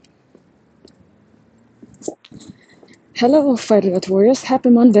Hello, Fighter Warriors.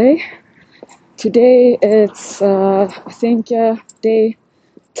 Happy Monday. Today it's, I think, day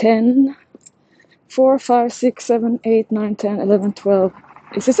 10, 4, 5, 6, 7, 8, 9, 10, 11, 12.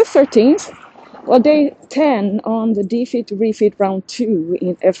 Is this the 13th? Well, day 10 on the defeat to refeed round 2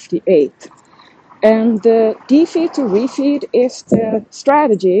 in FD8. And the defeat to refeed is the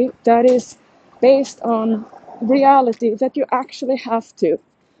strategy that is based on reality that you actually have to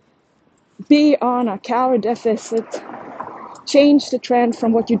be on a calorie deficit, change the trend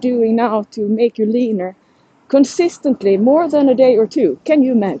from what you're doing now to make you leaner consistently more than a day or two. Can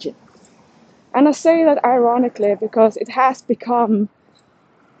you imagine? And I say that ironically because it has become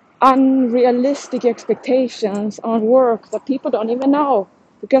unrealistic expectations on work that people don't even know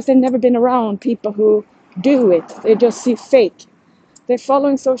because they've never been around people who do it. They just see fake. They're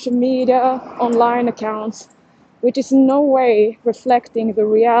following social media, online accounts, which is in no way reflecting the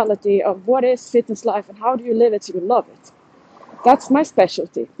reality of what is fitness life and how do you live it so you love it. That's my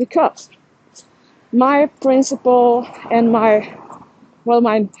specialty because my principle and my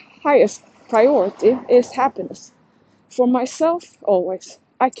highest priority is happiness. For myself, always.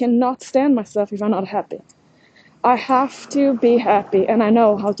 I cannot stand myself if I'm not happy. I have to be happy and I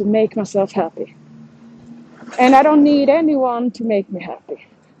know how to make myself happy. And I don't need anyone to make me happy.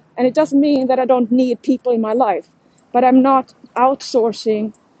 And it doesn't mean that I don't need people in my life, but I'm not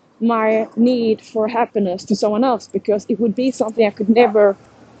outsourcing my need for happiness to someone else because it would be something I could never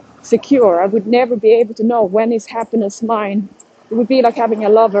secure. I would never be able to know when is happiness mine. It would be like having a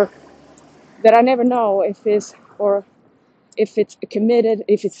lover that I never know if it's committed,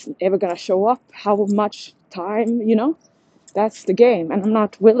 if it's ever gonna show up, how much time. That's the game, and I'm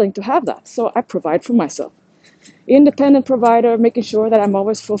not willing to have that. So I provide for myself. Independent provider, making sure that I'm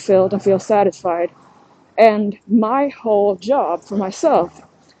always fulfilled and feel satisfied. And my whole job for myself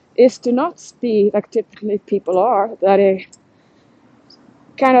is to not be like typically people are, that I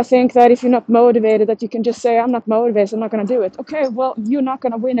kind of think that if you're not motivated, that you can just say, I'm not motivated, so I'm not going to do it. Okay, well, you're not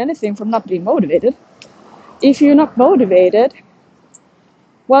going to win anything from not being motivated. If you're not motivated,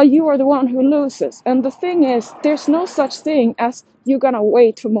 well, you are the one who loses. And the thing is, there's no such thing as you're going to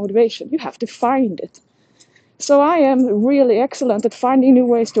wait for motivation. You have to find it. So I am really excellent at finding new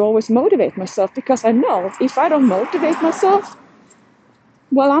ways to always motivate myself because I know if I don't motivate myself,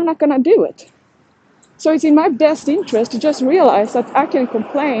 well, I'm not going to do it. So it's in my best interest to just realize that I can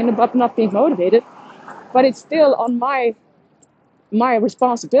complain about not being motivated, but it's still on my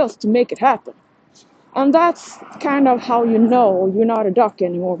responsibility to make it happen. And that's kind of how you know you're not a duck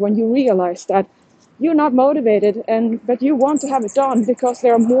anymore, when you realize that you're not motivated but you want to have it done because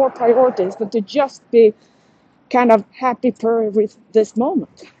there are more priorities than to just be kind of happy with this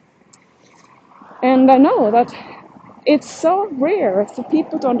moment. And I know that it's so rare for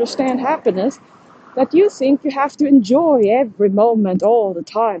people to understand happiness that you think you have to enjoy every moment all the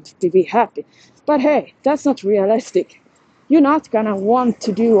time to be happy. But hey, that's not realistic. You're not gonna want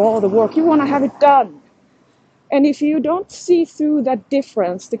to do all the work. You want to have it done. And if you don't see through that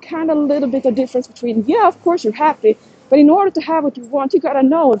difference, the kind of little bit of difference between, yeah, of course you're happy, but in order to have what you want, you gotta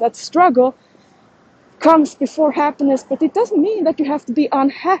know that struggle comes before happiness, but it doesn't mean that you have to be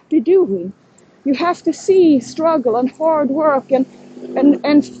unhappy doing. You have to see struggle and hard work and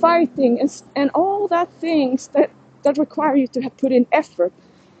fighting and all that things that require you to have put in effort.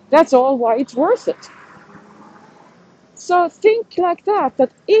 That's all why it's worth it. So think like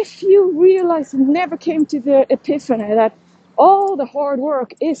that if you realize you never came to the epiphany that all the hard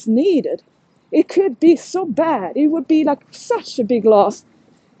work is needed, it could be so bad. It would be like such a big loss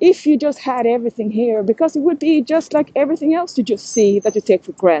if you just had everything here, because it would be just like everything else you just see that you take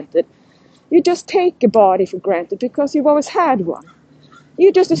for granted. You just take a body for granted because you've always had one.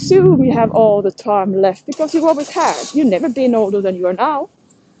 You just assume you have all the time left because you've always had. You've never been older than you are now.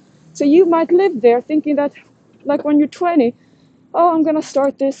 So you might live there thinking that, like when you're 20, oh, I'm going to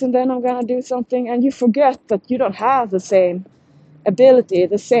start this and then I'm going to do something. And you forget that you don't have the same ability,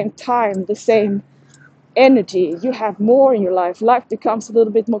 the same time, the same energy. You have more in your life. Life becomes a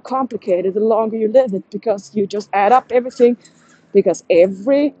little bit more complicated the longer you live it because you just add up everything. Because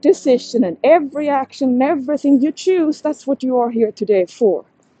every decision and every action and everything you choose, that's what you are here today for.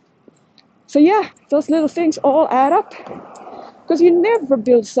 So yeah, those little things all add up. Because you never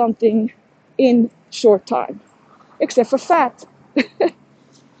build something in short time. Except for fat.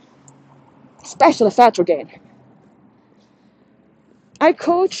 Especially fat regain. I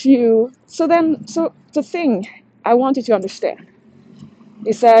coach you. So the thing I want you to understand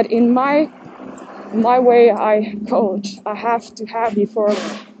is that in my way I coach, I have to have you for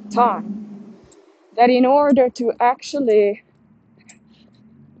time. That in order to actually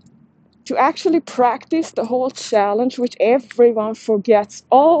to actually practice the whole challenge, which everyone forgets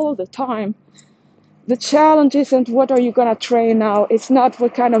all the time. The challenge isn't what are you going to train now. It's not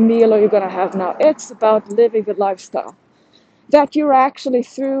what kind of meal are you going to have now. It's about living the lifestyle that you're actually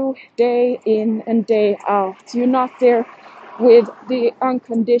through day in and day out. You're not there with the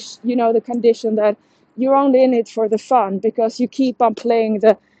unconditioned, the condition that you're only in it for the fun because you keep on playing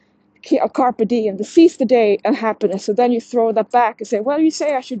the carpe diem, the seize the day and happiness. So then you throw that back and say, well, you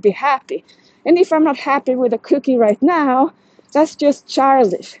say I should be happy. And if I'm not happy with a cookie right now, that's just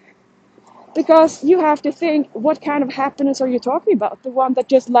childish. Because you have to think, what kind of happiness are you talking about? The one that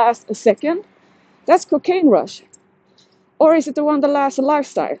just lasts a second? That's cocaine rush. Or is it the one that lasts a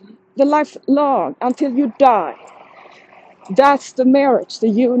lifestyle? The lifelong, until you die. That's the marriage, the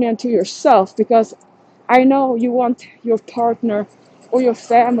union to yourself. Because I know you want your partner or your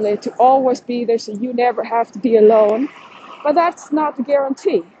family to always be there so you never have to be alone. But that's not a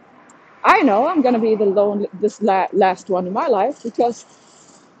guarantee. I know I'm going to be the this last one in my life because,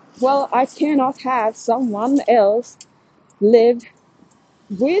 well, I cannot have someone else live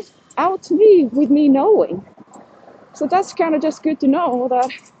with me knowing. So that's kind of just good to know that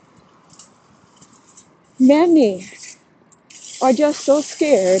many are just so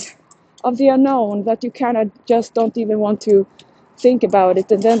scared of the unknown that you kind of just don't even want to think about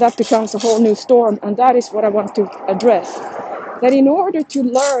it. And then that becomes a whole new storm. And that is what I want to address. That in order to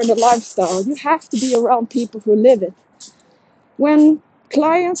learn a lifestyle, you have to be around people who live it. When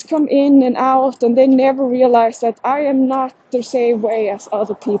clients come in and out and they never realize that I am not the same way as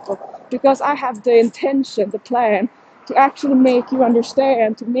other people because I have the intention, the plan to actually make you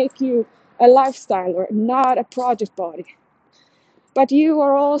understand, to make you a lifestyler, not a project body. But you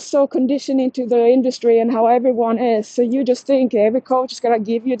are also conditioned into the industry and how everyone is. So you just think every coach is going to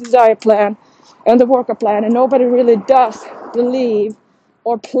give you the diet plan and the workout plan, and nobody really does believe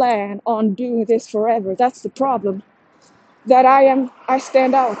or plan on doing this forever. That's the problem. That I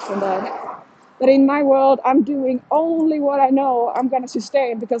stand out from that. That in my world, I'm doing only what I know I'm going to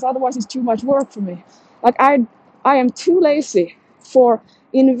sustain because otherwise it's too much work for me. Like I am too lazy for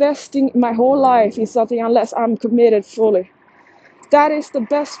investing my whole life in something unless I'm committed fully. That is the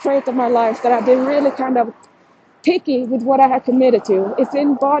best trait of my life, that I've been really kind of picky with what I have committed to. It's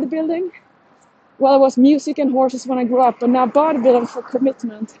in bodybuilding. Well, it was music and horses when I grew up, but now bodybuilding for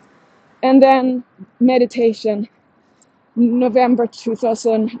commitment. And then meditation, November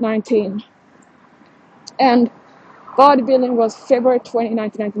 2019. And bodybuilding was February 20,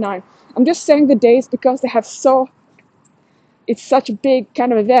 1999. I'm just saying the dates because it's such a big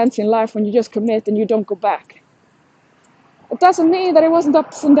kind of event in life when you just commit and you don't go back. It doesn't mean that it wasn't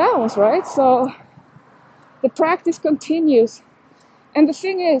ups and downs, right? So the practice continues. And the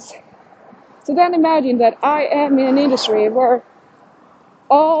thing is, so then imagine that I am in an industry where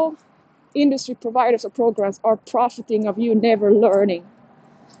all industry providers of programs are profiting of you never learning.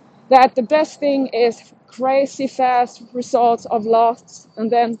 That the best thing is crazy fast results of loss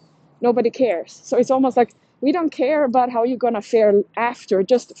and then nobody cares. So it's almost like we don't care about how you're going to fare after.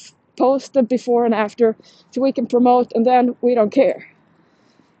 Just post the before and after so we can promote, and then we don't care.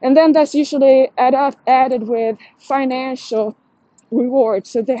 And then that's usually added with financial reward.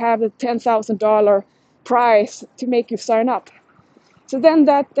 So they have a $10,000 prize to make you sign up. So then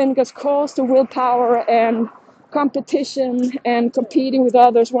that then gets calls to willpower and competition and competing with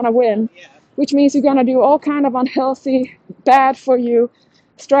others want to win, which means you're going to do all kind of unhealthy, bad for you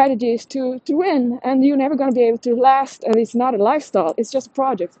strategies to win, and you're never going to be able to last. And it's not a lifestyle, it's just a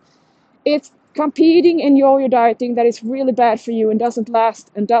project. It's competing in your dieting that is really bad for you and doesn't last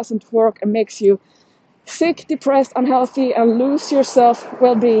and doesn't work and makes you sick, depressed, unhealthy, and lose your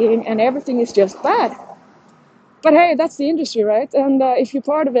self-well-being, and everything is just bad. But hey, that's the industry, right? And if you're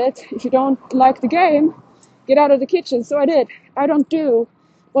part of it, if you don't like the game, get out of the kitchen. So I did. I don't do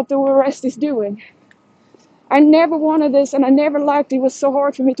what the rest is doing. I never wanted this, and I never liked it. It was so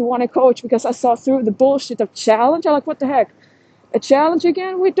hard for me to want to coach because I saw through the bullshit of challenge. I'm like, what the heck? A challenge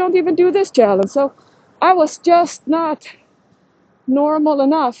again? We don't even do this challenge. So I was just not normal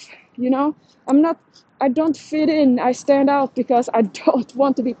enough, you know? I don't fit in. I stand out because I don't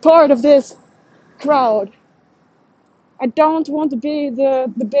want to be part of this crowd. I don't want to be the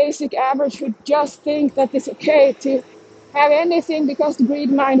basic average who just think that it's okay to have anything because the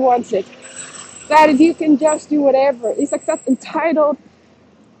greed mind wants it. That you can just do whatever. It's like that entitled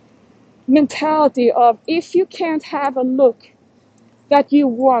mentality of if you can't have a look that you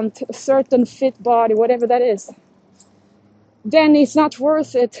want, a certain fit body, whatever that is, then it's not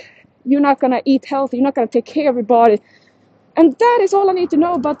worth it. You're not going to eat healthy. You're not going to take care of your body. And that is all I need to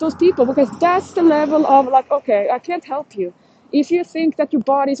know about those people, because that's the level of like, okay, I can't help you. If you think that your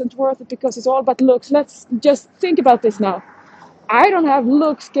body isn't worth it because it's all about looks, let's just think about this now. I don't have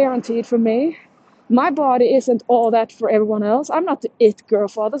looks guaranteed for me. My body isn't all that for everyone else. I'm not the it girl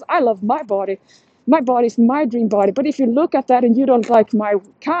for others. I love my body. My body's my dream body. But if you look at that and you don't like my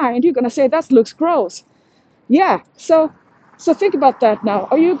kind, you're gonna say that looks gross. Yeah. So think about that now.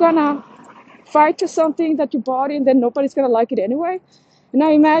 Are you gonna fight to something that your body and then nobody's gonna like it anyway? And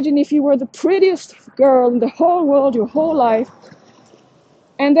now imagine if you were the prettiest girl in the whole world your whole life,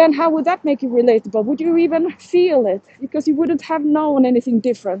 and then how would that make you relatable? Would you even feel it? Because you wouldn't have known anything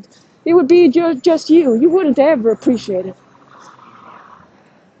different. It would be just you. You wouldn't ever appreciate it.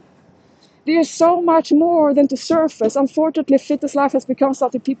 There's so much more than the surface. Unfortunately, fitness life has become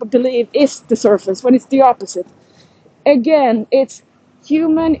something people believe is the surface when it's the opposite. Again, it's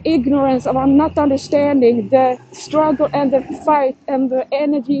human ignorance of not understanding the struggle and the fight and the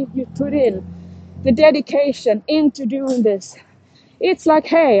energy you put in, the dedication into doing this. It's like,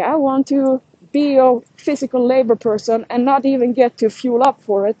 hey, I want to be a physical labor person and not even get to fuel up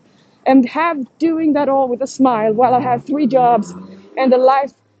for it, and have doing that all with a smile while I have 3 jobs and a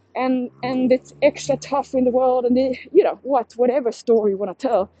life, and it's extra tough in the world, and whatever story you want to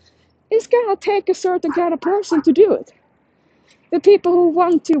tell, it's gonna take a certain kind of person to do it. The people who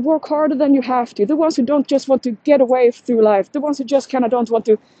want to work harder than you have to, the ones who don't just want to get away through life, the ones who just kind of don't want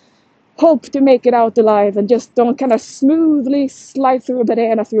to hope to make it out alive and just don't kind of smoothly slide through a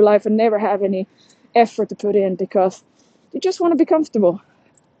banana through life and never have any effort to put in because you just want to be comfortable.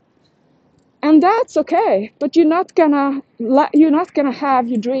 And that's okay, but you're not gonna have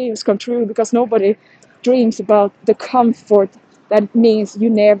your dreams come true because nobody dreams about the comfort that means you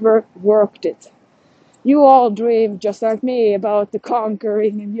never worked it. You all dream, just like me, about the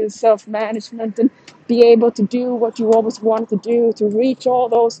conquering and your self-management and be able to do what you always wanted to do, to reach all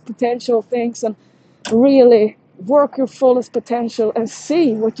those potential things and really work your fullest potential and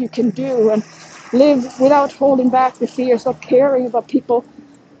see what you can do and live without holding back the fears, not caring about people,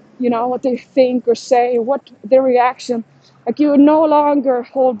 what they think or say, what their reaction. Like you no longer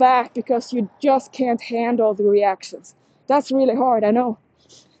hold back because you just can't handle the reactions. That's really hard, I know,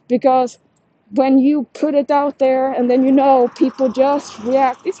 because when you put it out there and then people just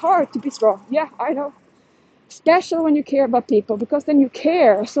react, it's hard to be strong. Yeah, I know. Especially when you care about people, because then you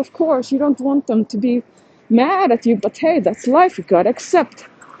care. So of course you don't want them to be mad at you, but hey, that's life, you gotta accept.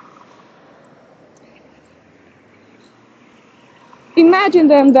 Imagine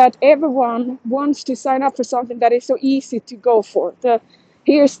then that everyone wants to sign up for something that is so easy to go for.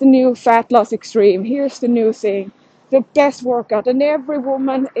 Here's the new fat loss extreme, here's the new thing, the best workout, and every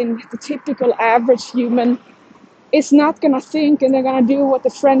woman in the typical average human is not going to think and they're going to do what the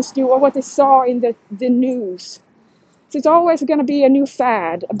friends do or what they saw in the news. So it's always going to be a new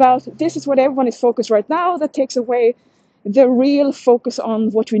fad about this is what everyone is focused right now that takes away the real focus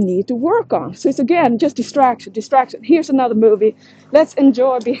on what we need to work on. So it's again just distraction, distraction. Here's another movie. Let's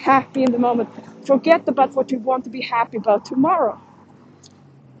enjoy, be happy in the moment. Forget about what you want to be happy about tomorrow.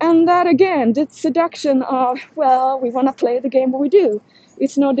 And that again, the seduction of, well, we want to play the game we do.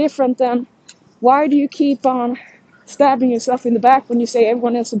 It's no different than why do you keep on stabbing yourself in the back when you say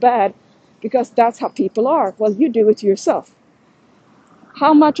everyone else is bad? Because that's how people are. Well, you do it to yourself.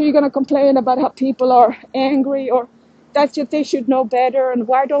 How much are you going to complain about how people are angry or that they should know better and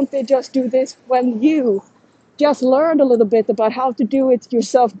why don't they just do this when you just learned a little bit about how to do it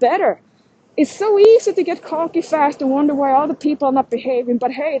yourself better? It's so easy to get cocky fast and wonder why other people are not behaving,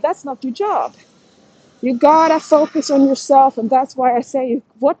 but hey, that's not your job. You gotta focus on yourself, and that's why I say,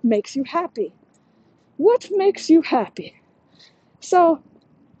 what makes you happy? What makes you happy? So,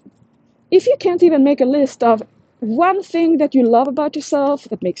 if you can't even make a list of one thing that you love about yourself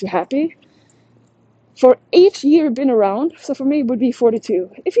that makes you happy, for each year you've been around, so for me it would be 42.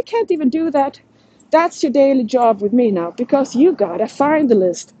 If you can't even do that, that's your daily job with me now, because you gotta find the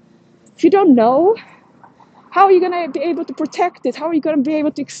list. If you don't know, how are you gonna be able to protect it? How are you gonna be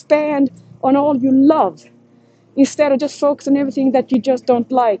able to expand on all you love instead of just focus on everything that you just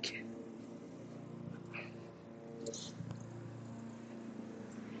don't like?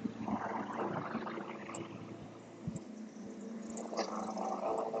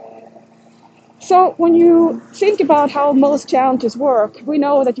 So when you think about how most challenges work, we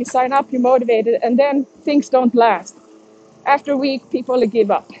know that you sign up, you're motivated, and then things don't last. After a week, people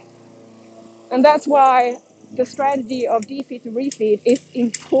give up. And that's why the strategy of defeat to refeed is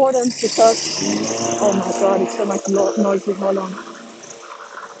important because, oh my God, it's so much noisy. Hold on.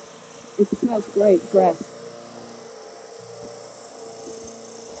 It smells great, grass.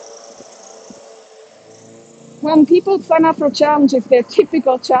 when people sign up for a challenge, if they're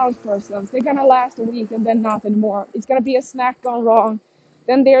typical challenge persons, they're gonna last a week and then not anymore. It's gonna be a snack gone wrong,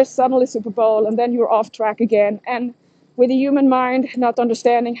 then there's suddenly Super Bowl, and then you're off track again. And with the human mind not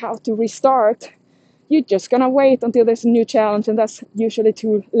understanding how to restart, you're just gonna wait until there's a new challenge, and that's usually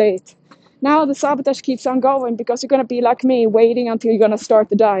too late. Now the sabotage keeps on going because you're gonna be like me, waiting until you're gonna start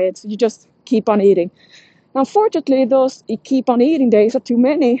the diet. So you just keep on eating. Unfortunately, those keep on eating days are too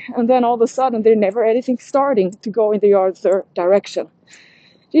many, and then all of a sudden there's never anything starting to go in the other direction.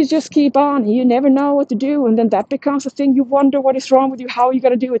 You just keep on, you never know what to do, and then that becomes a thing. You wonder what is wrong with you, how you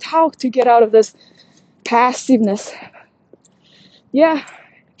gonna do it, how to get out of this passiveness. Yeah,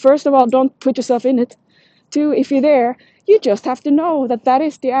 first of all, don't put yourself in it. Two, if you're there, you just have to know that that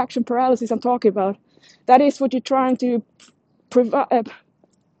is the action paralysis I'm talking about. That is what you're trying to prevent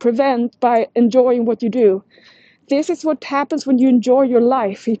by enjoying what you do. This is what happens when you enjoy your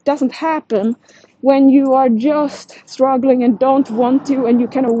life. It doesn't happen when you are just struggling and don't want to, and you're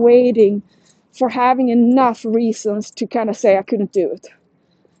kind of waiting for having enough reasons to kind of say, I couldn't do it.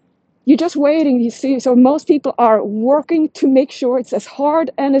 You're just waiting, you see. So most people are working to make sure it's as hard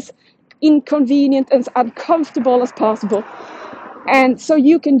and as inconvenient and as uncomfortable as possible. And so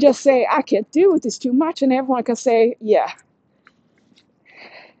you can just say, I can't do it, it's too much, and everyone can say, yeah.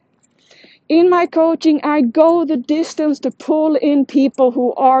 In my coaching, I go the distance to pull in people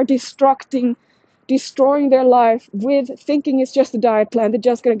who are destroying their life with thinking it's just a diet plan, they're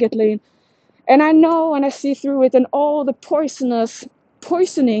just going to get lean. And I know, and I see through it, and all the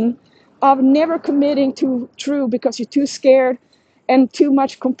poisoning of never committing to true because you're too scared and too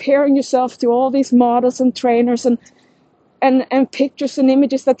much comparing yourself to all these models and trainers and pictures and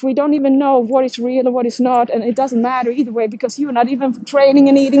images that we don't even know what is real and what is not. And it doesn't matter either way because you're not even training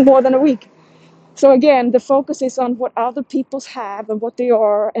and eating more than a week. So again, the focus is on what other people's have and what they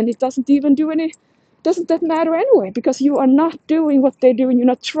are, and it doesn't that matter anyway, because you are not doing what they're doing, you're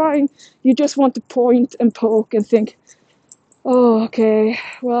not trying, you just want to point and poke and think, oh, okay,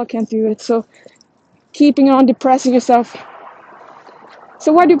 well, I can't do it. So keeping on depressing yourself.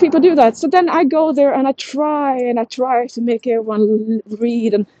 So why do people do that? So then I go there and I try to make everyone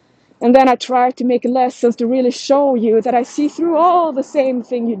read, and then I try to make lessons to really show you that I see through all the same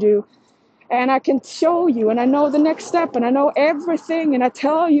thing you do. And I can show you, and I know the next step, and I know everything, and I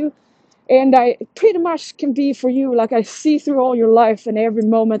tell you, and I pretty much can be for you like I see through all your life and every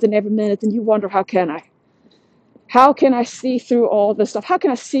moment and every minute, and you wonder, how can I? How can I see through all this stuff? How can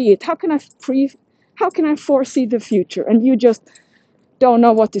I see it? How can I foresee the future? And you just don't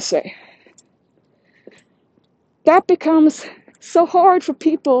know what to say. That becomes so hard for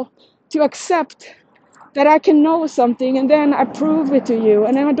people to accept that I can know something and then I prove it to you,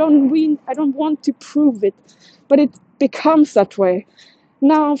 and then I don't want to prove it, but it becomes that way.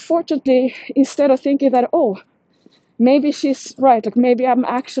 Now, unfortunately, instead of thinking that, oh, maybe she's right, like maybe I'm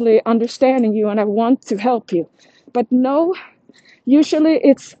actually understanding you and I want to help you, but no, usually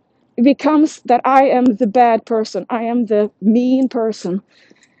it becomes that I am the bad person, I am the mean person,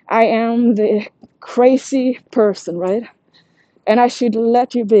 I am the crazy person, right? And I should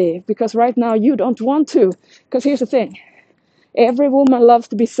let you be, because right now you don't want to. Because here's the thing. Every woman loves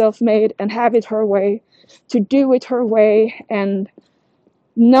to be self-made and have it her way, to do it her way, and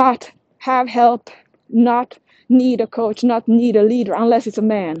not have help, not need a coach, not need a leader, unless it's a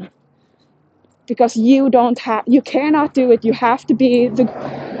man. Because you cannot do it. You have to be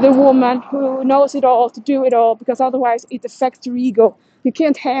the woman who knows it all, to do it all, because otherwise it affects your ego. You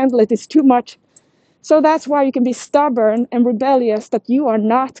can't handle it, it's too much. So that's why you can be stubborn and rebellious, that you are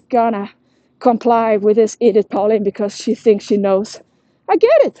not gonna comply with this idiot Pauline because she thinks she knows. I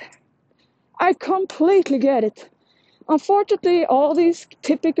get it. I completely get it. Unfortunately, all these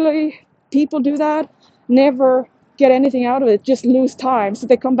typically people do that, never get anything out of it, just lose time, so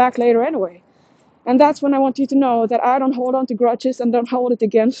they come back later anyway. And that's when I want you to know that I don't hold on to grudges and don't hold it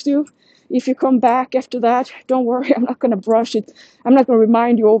against you. If you come back after that, don't worry, I'm not going to brush it. I'm not going to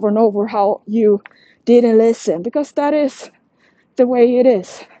remind you over and over how you didn't listen, because that is the way it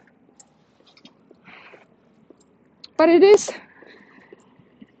is. But it is,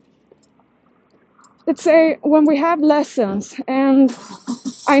 let's say, when we have lessons and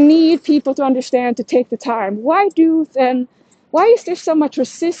I need people to understand, to take the time, why is there so much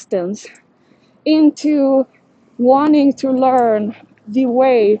resistance into wanting to learn the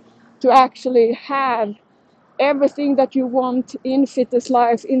way to actually have everything that you want in fitness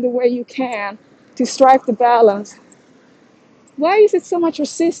life in the way you can, to strike the balance? Why is it so much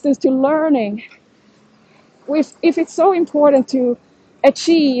resistance to learning? If it's so important to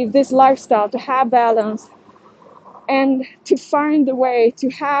achieve this lifestyle, to have balance, and to find a way to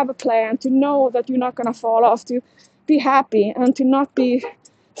have a plan, to know that you're not going to fall off, to be happy and to not be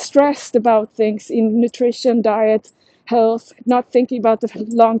stressed about things in nutrition, diet, health, not thinking about the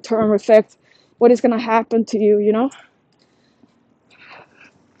long-term effect, what is going to happen to you, you know.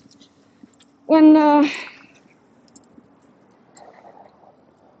 When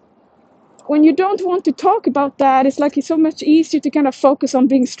when you don't want to talk about that, it's like it's so much easier to kind of focus on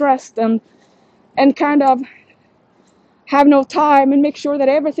being stressed and kind of have no time and make sure that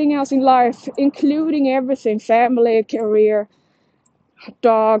everything else in life, including everything, family, career,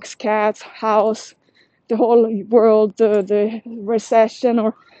 dogs, cats, house, the whole world, the recession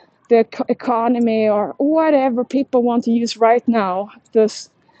or the economy or whatever people want to use right now, the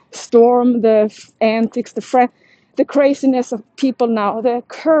storm, the antics, the craziness of people now, the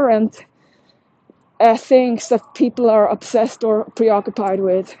current things that people are obsessed or preoccupied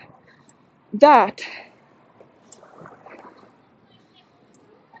with, that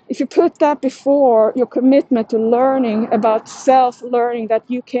if you put that before your commitment to learning about self-learning that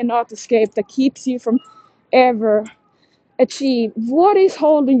you cannot escape, that keeps you from ever achieve, what is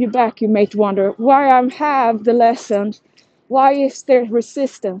holding you back, you might wonder. Why I have the lessons? Why is there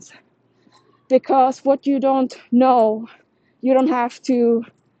resistance? Because what you don't know, you don't have to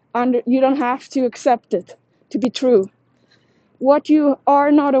you don't have to accept it to be true. What you are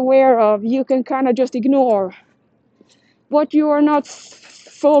not aware of, you can kind of just ignore. What you are not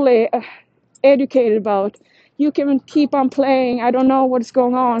fully educated about, you can keep on playing. I don't know what's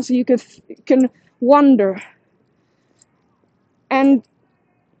going on, so you can wonder. And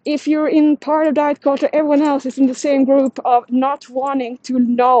if you're in part of diet culture, everyone else is in the same group of not wanting to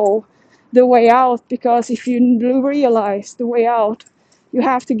know the way out, because if you realize the way out, you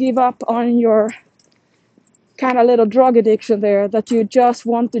have to give up on your kind of little drug addiction there, that you just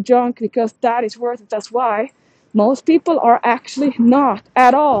want the junk because that is worth it. That's why most people are actually not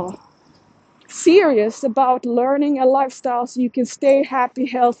at all serious about learning a lifestyle so you can stay happy,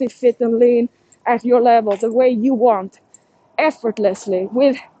 healthy, fit, and lean at your level, the way you want, effortlessly,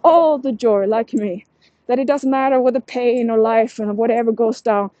 with all the joy, like me, that it doesn't matter what the pain or life and whatever goes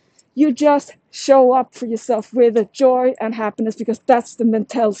down, you just show up for yourself with the joy and happiness, because that's the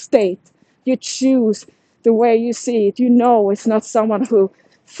mental state. You choose the way you see it. You know it's not someone who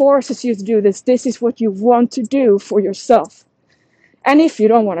forces you to do this. This is what you want to do for yourself. And if you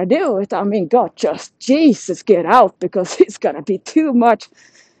don't want to do it, I mean, God, just Jesus, get out, because it's going to be too much.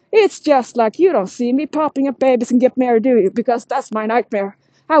 It's just like, you don't see me popping up babies and get married, do you? Because that's my nightmare.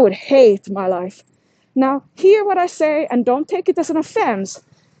 I would hate my life. Now, hear what I say and don't take it as an offense.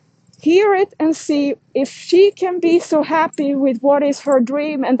 Hear it and see if she can be so happy with what is her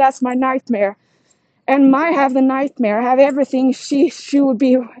dream, and that's my nightmare. And I have the nightmare, have everything she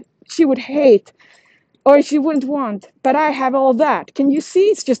would hate or she wouldn't want. But I have all that. Can you see?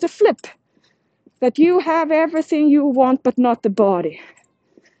 It's just a flip. That you have everything you want, but not the body.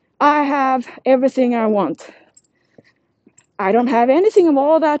 I have everything I want. I don't have anything of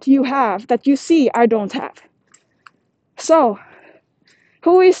all that you have, that you see I don't have. So,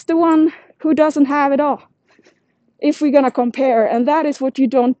 who is the one who doesn't have it all? If we're going to compare, and that is what you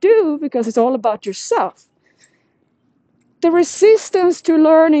don't do, because it's all about yourself. The resistance to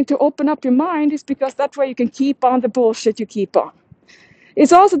learning to open up your mind is because that's where you can keep on the bullshit you keep on.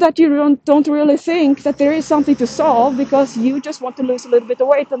 It's also that you don't really think that there is something to solve, because you just want to lose a little bit of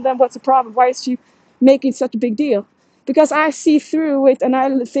weight, and then what's the problem? Why is she making such a big deal? Because I see through it and I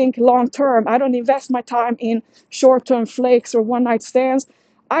think long term. I don't invest my time in short term flakes or one night stands.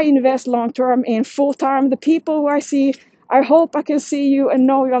 I invest long term in full time. The people who I see, I hope I can see you and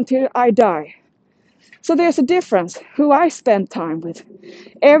know you until I die. So there's a difference who I spend time with.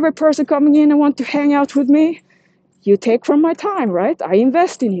 Every person coming in and want to hang out with me, you take from my time, right? I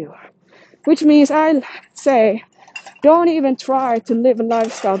invest in you. Which means I say, don't even try to live a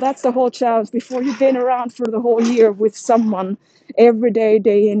lifestyle. That's the whole challenge. Before you've been around for the whole year with someone every day,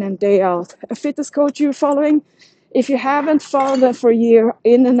 day in and day out. A fitness coach you're following, if you haven't followed them for a year,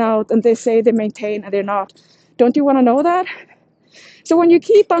 in and out, and they say they maintain and they're not, don't you want to know that? So when you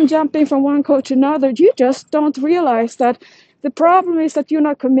keep on jumping from one coach to another, you just don't realize that the problem is that you're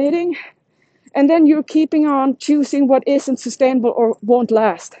not committing, and then you're keeping on choosing what isn't sustainable or won't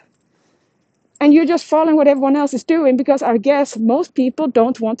last. And you're just following what everyone else is doing, because I guess most people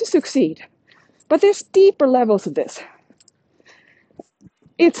don't want to succeed. But there's deeper levels of this.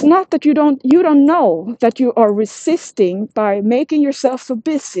 It's not that you don't know that you are resisting by making yourself so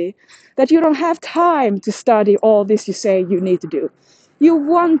busy that you don't have time to study all this you say you need to do. You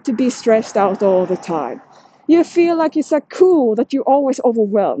want to be stressed out all the time. You feel like it's like cool that you're always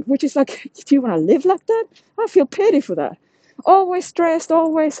overwhelmed, which is like, do you want to live like that? I feel pity for that. Always stressed,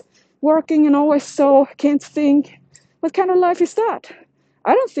 always working, and always so can't think. What kind of life is that?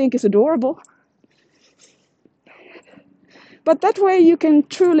 I don't think it's adorable. But that way you can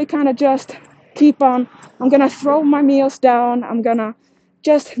truly kind of just keep on. I'm gonna throw my meals down. I'm gonna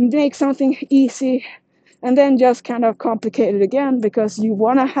just make something easy, and then just kind of complicate it again because you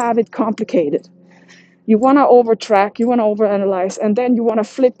want to have it complicated. You want to overtrack, you want to overanalyze, and then you want to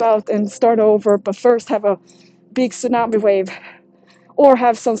flip out and start over, but first have a big tsunami wave or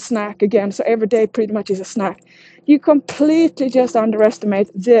have some snack again. So every day pretty much is a snack. You completely just underestimate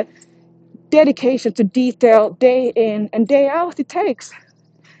the dedication to detail day in and day out it takes.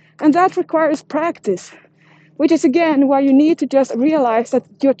 And that requires practice, which is again why you need to just realize that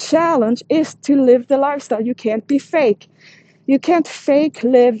your challenge is to live the lifestyle. You can't be fake. You can't fake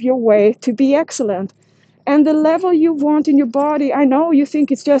live your way to be excellent. And the level you want in your body, I know you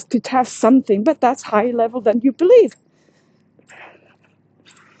think it's just to have something, but that's higher level than you believe.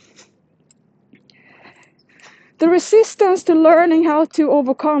 The resistance to learning how to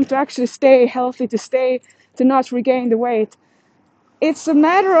overcome, to actually stay healthy, to not regain the weight, it's a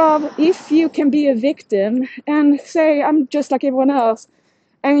matter of if you can be a victim and say, I'm just like everyone else,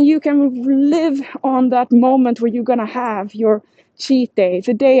 and you can live on that moment where you're going to have your cheat day,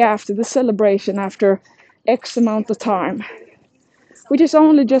 the day after, the celebration after X amount of time, which is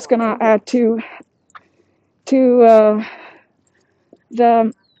only just going to add to the,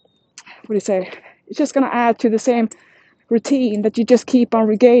 what do you say, it's just going to add to the same routine that you just keep on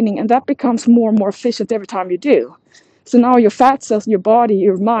regaining, and that becomes more and more efficient every time you do. So now your fat cells, your body,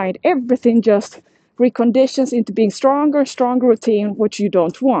 your mind, everything just reconditions into being stronger routine, which you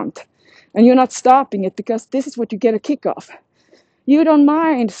don't want. And you're not stopping it because this is what you get a kick off. You don't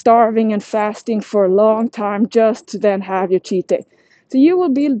mind starving and fasting for a long time just to then have your cheat day. So you will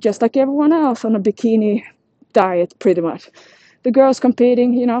be just like everyone else on a bikini diet, pretty much. The girls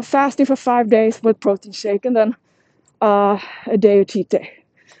competing, fasting for 5 days with protein shake and then a day of cheat day.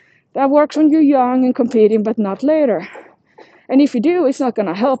 That works when you're young and competing, but not later. And if you do, it's not going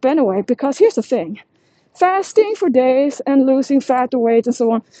to help anyway, because here's the thing. Fasting for days and losing fat or weight and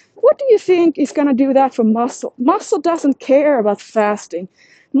so on, what do you think is going to do that for muscle? Muscle doesn't care about fasting.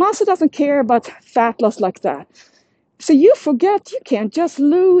 Muscle doesn't care about fat loss like that. So you forget you can't just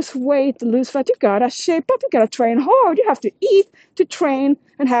lose weight, lose fat. You got to shape up. You got to train hard. You have to eat to train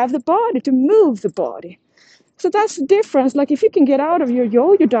and have the body, to move the body. So that's the difference. Like if you can get out of your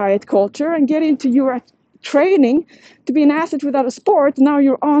yo-yo diet culture and get into your training to be an athlete without a sport, now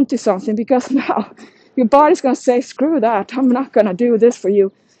you're on to something, because now your body's going to say, screw that, I'm not going to do this for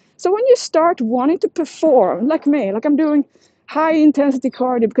you. So when you start wanting to perform, like me, like I'm doing high intensity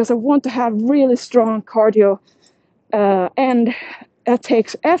cardio because I want to have really strong cardio, and it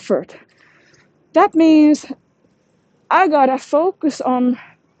takes effort. That means I got to focus on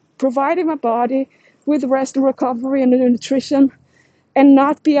providing my body with rest and recovery and nutrition, and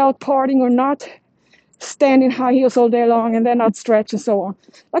not be out partying or not stand in high heels all day long and then not stretch and so on.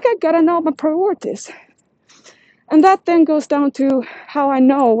 Like I gotta know my priorities. And that then goes down to how I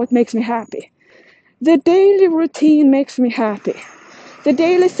know what makes me happy. The daily routine makes me happy. The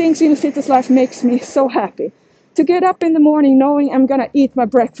daily things in fitness life makes me so happy. To get up in the morning knowing I'm gonna eat my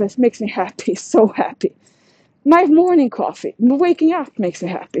breakfast makes me happy, so happy. My morning coffee, waking up makes me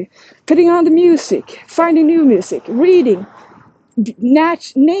happy. Putting on the music, finding new music, reading,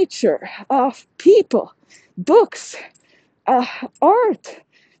 nature, people, books, art,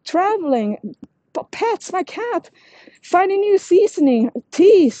 traveling, pets, my cat, finding new seasoning,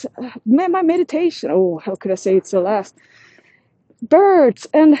 teas, my meditation. Oh, how could I say it so last? Birds,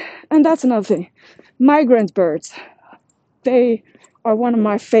 and that's another thing. Migrant birds, they are one of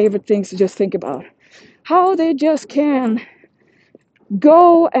my favorite things to just think about. How they just can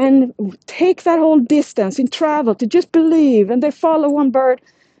go and take that whole distance in travel to just believe, and they follow one bird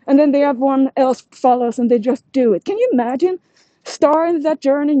and then they have one else follows and they just do it. Can you imagine starting that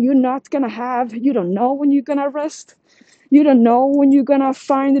journey? You don't know when you're gonna rest, you don't know when you're gonna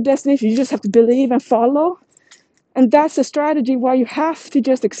find the destination, you just have to believe and follow. And that's a strategy why you have to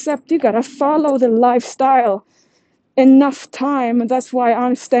just accept you gotta follow the lifestyle enough time. And that's why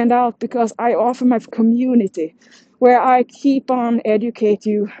I stand out, because I offer my community where I keep on educate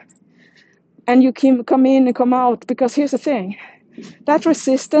you, and you can come in and come out. Because here's the thing, that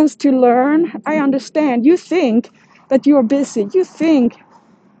resistance to learn, I understand. You think that you're busy, you think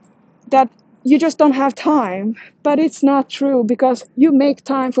that you just don't have time, but it's not true, because you make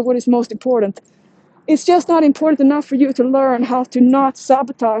time for what is most important. It's just not important enough for you to learn how to not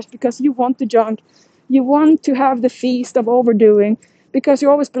sabotage because you want the junk. You want to have the feast of overdoing because you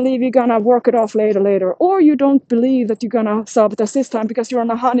always believe you're going to work it off later. Or you don't believe that you're going to sabotage this time because you're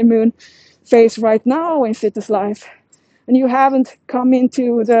on a honeymoon phase right now in fitness life. And you haven't come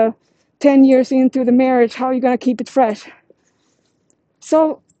into the 10 years into the marriage. How are you going to keep it fresh?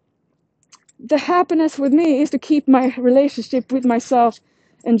 So the happiness with me is to keep my relationship with myself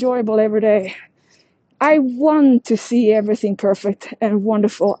enjoyable every day. I want to see everything perfect and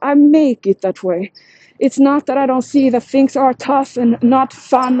wonderful. I make it that way. It's not that I don't see that things are tough and not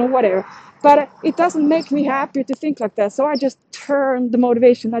fun or whatever, but it doesn't make me happy to think like that. So I just turn the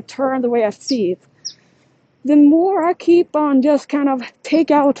motivation, I turn the way I see it. The more I keep on just kind of take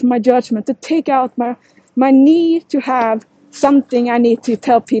out my judgment, to take out my need to have something I need to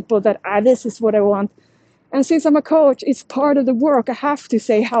tell people that this is what I want. And since I'm a coach, it's part of the work. I have to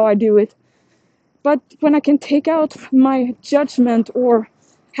say how I do it. But when I can take out my judgment or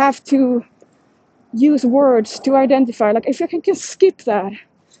have to use words to identify, like if I can skip that,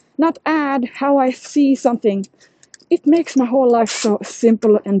 not add how I see something, it makes my whole life so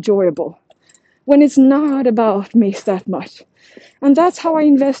simple and enjoyable when it's not about me that much. And that's how I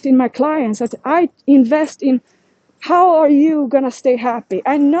invest in my clients. That I invest in how are you going to stay happy?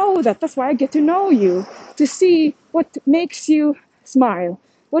 I know that. That's why I get to know you, to see what makes you smile,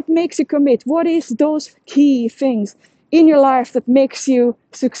 what makes you commit, what is those key things in your life that makes you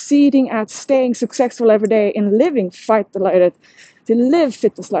succeeding at staying successful every day in living fight delighted, to live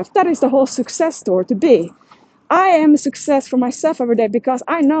fitness life. That is the whole success story to be. I am a success for myself every day because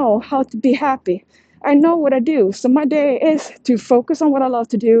I know how to be happy. I know what I do. So my day is to focus on what I love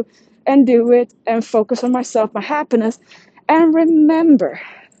to do and do it and focus on myself, my happiness. And remember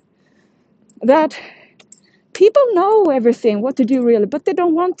that people know everything, what to do really, but they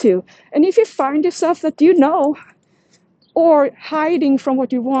don't want to. And if you find yourself that you know or hiding from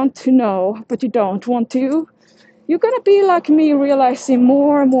what you want to know, but you don't want to, you're going to be like me, realizing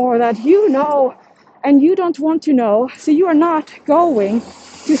more and more that you know and you don't want to know. So you are not going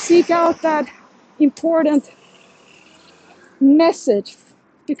to seek out that important message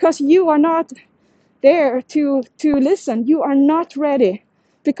because you are not there to listen. You are not ready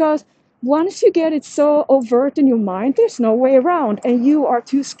because once you get it so overt in your mind, there's no way around, and you are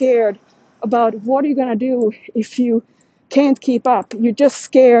too scared about what are you going to do if you can't keep up. You're just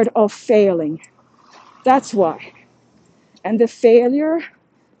scared of failing. That's why. And the failure,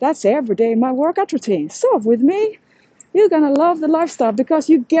 that's every day my workout routine. So with me, you're going to love the lifestyle because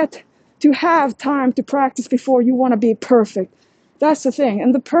you get to have time to practice before you want to be perfect. That's the thing.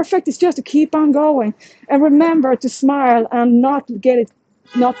 And the perfect is just to keep on going and remember to smile and not to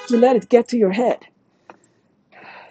let it get to your head.